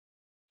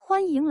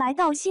欢迎来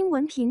到新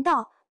闻频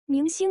道，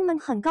明星们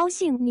很高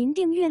兴您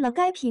订阅了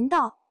该频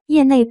道。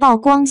业内曝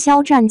光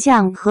肖战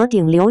将和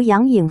顶流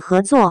杨颖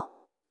合作，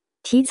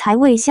题材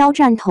为肖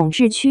战统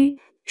治区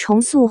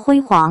重塑辉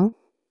煌。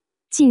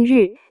近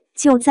日，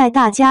就在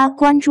大家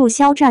关注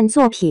肖战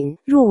作品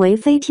入围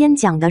飞天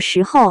奖的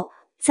时候，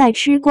在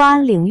吃瓜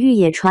领域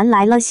也传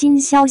来了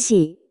新消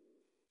息。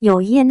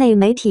有业内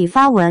媒体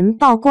发文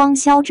曝光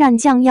肖战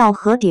将要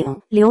和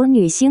顶流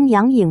女星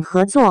杨颖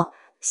合作，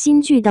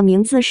新剧的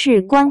名字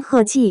是《关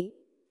鹤记》，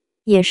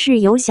也是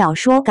由小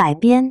说改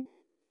编。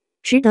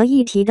值得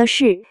一提的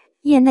是，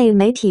业内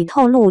媒体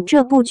透露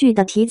这部剧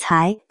的题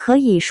材可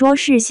以说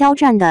是肖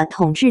战的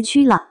统治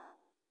区了，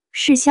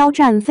是肖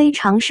战非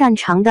常擅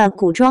长的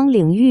古装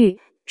领域，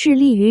致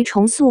力于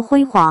重塑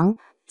辉煌，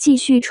继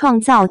续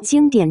创造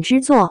经典之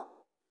作。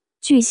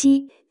据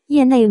悉，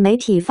业内媒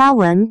体发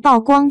文曝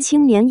光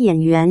青年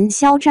演员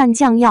肖战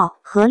将要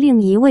和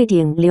另一位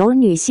顶流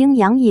女星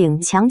杨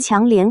颖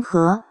强联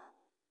合，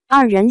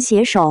二人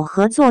携手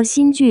合作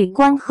新剧《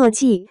关鹤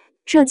记》，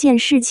这件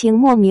事情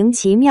莫名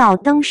其妙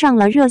登上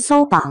了热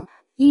搜榜。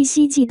依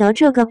稀记得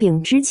这个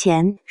饼之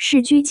前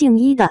是鞠婧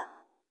祎的，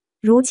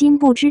如今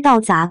不知道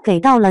咋给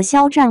到了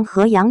肖战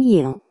和杨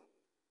颖。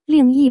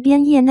另一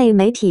边，业内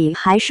媒体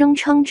还声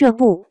称这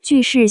部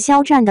剧是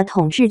肖战的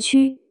统治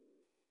区，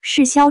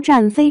是肖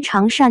战非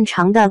常擅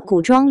长的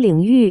古装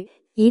领域，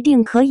一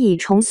定可以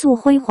重塑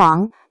辉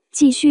煌，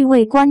继续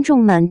为观众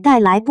们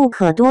带来不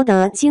可多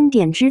得经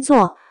典之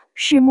作，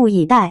拭目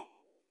以待。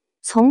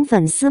从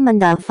粉丝们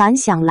的反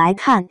响来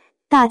看，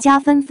大家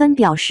纷纷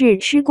表示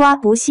吃瓜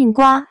不信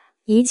瓜，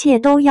一切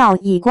都要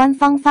以官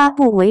方发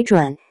布为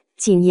准，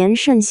谨言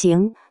慎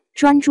行，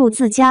专注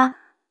自家。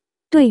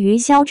对于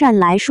肖战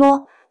来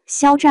说，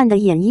肖战的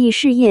演艺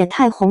事业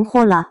太红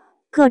火了，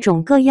各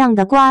种各样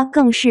的瓜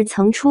更是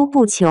层出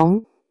不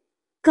穷。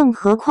更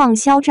何况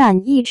肖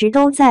战一直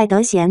都在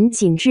得闲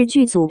紧致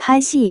剧组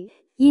拍戏，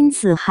因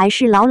此还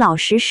是老老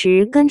实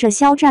实跟着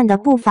肖战的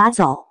步伐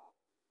走。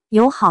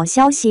有好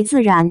消息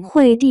自然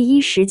会第一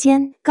时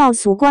间告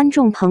诉观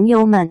众朋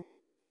友们。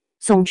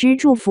总之，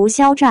祝福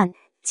肖战，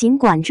尽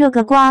管这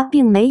个瓜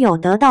并没有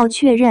得到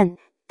确认，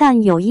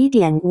但有一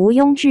点毋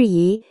庸置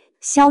疑，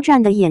肖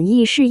战的演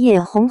艺事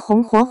业红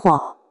红火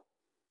火。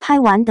拍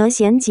完得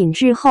闲紧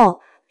致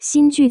后，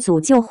新剧组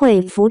就会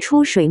浮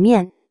出水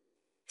面。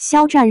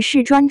肖战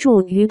是专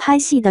注于拍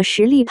戏的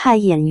实力派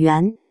演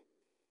员，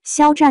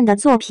肖战的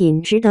作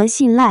品值得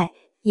信赖，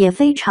也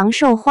非常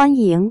受欢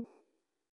迎。